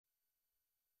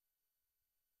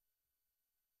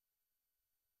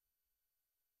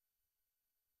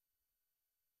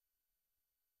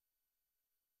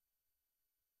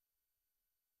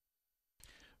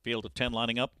Field of 10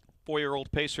 lining up.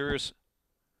 4-year-old Pacers,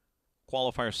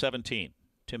 qualifier 17.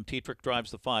 Tim Tetrick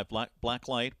drives the 5. Black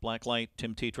light,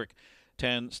 Tim Tetrick.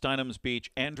 10, Steinham's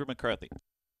Beach, Andrew McCarthy.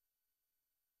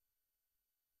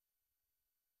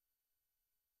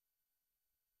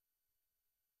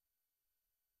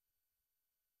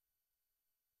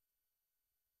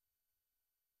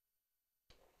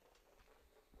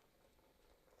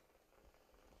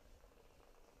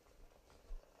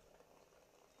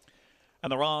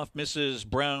 And they're off. Mrs.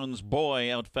 Brown's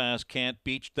Boy out fast. Can't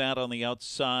beach that on the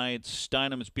outside.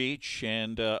 Steinham's Beach.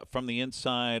 And from the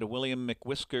inside, William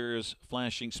McWhisker's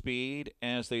flashing speed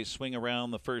as they swing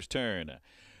around the first turn.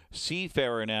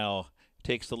 Seafarer now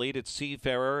takes the lead. It's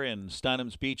Seafarer and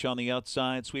Steinham's Beach on the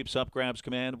outside. Sweeps up, grabs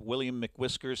command. William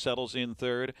McWhisker settles in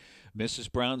third.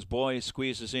 Mrs. Brown's Boy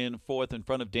squeezes in fourth in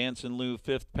front of Dancin' Lou,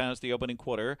 fifth past the opening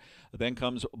quarter. Then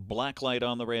comes Blacklight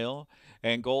on the rail.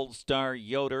 And Gold Star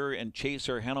Yoder and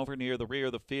Chaser Hanover near the rear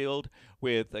of the field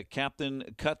with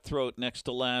Captain Cutthroat next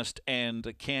to last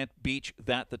and Can't Beach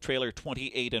That, the trailer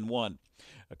 28-1.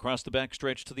 Across the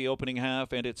backstretch to the opening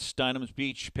half, and it's Steinham's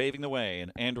Beach paving the way.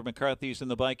 And Andrew McCarthy's in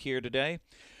the bike here today.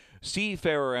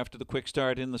 Seafarer after the quick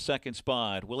start in the second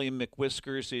spot. William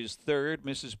McWhiskers is third.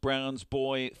 Mrs. Brown's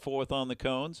Boy fourth on the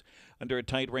cones. Under a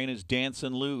tight rein is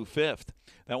Dancin' Lou fifth.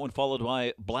 That one followed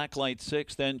by Blacklight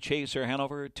sixth. Then Chaser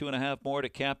Hanover 2.5 more to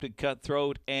Captain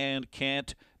Cutthroat and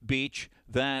Can't Beach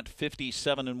That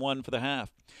 57-1 for the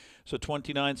half. So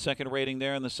 29-second rating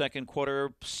there in the second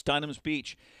quarter. Steinham's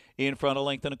Beach in front of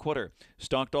length and a quarter.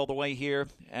 Stalked all the way here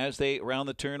as they round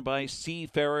the turn by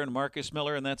Seafarer and Marcus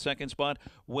Miller in that second spot.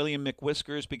 William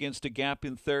McWhiskers begins to gap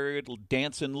in third.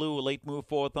 Dancin' Lou, a late move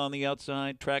fourth on the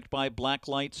outside. Tracked by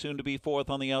Blacklight, soon to be fourth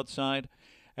on the outside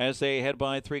as they head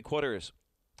by 3/4.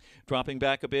 Dropping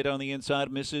back a bit on the inside,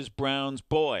 Mrs. Brown's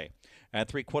Boy. At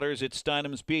 3/4, it's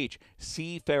Steinham's Beach.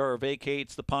 Seafarer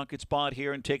vacates the pocket spot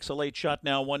here and takes a late shot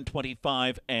now,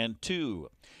 125-2.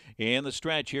 In the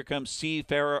stretch, here comes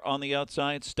Seafarer on the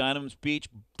outside. Steinham's Beach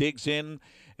digs in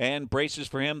and braces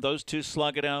for him. Those two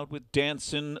slug it out with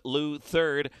Dancin' Lou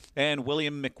third and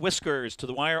William McWhiskers to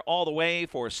the wire all the way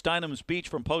for Steinham's Beach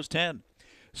from post 10.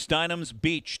 Steinham's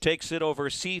Beach takes it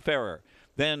over Seafarer.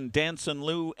 Then Dancin'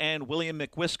 Lou and William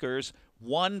McWhiskers,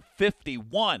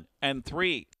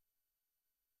 151-3.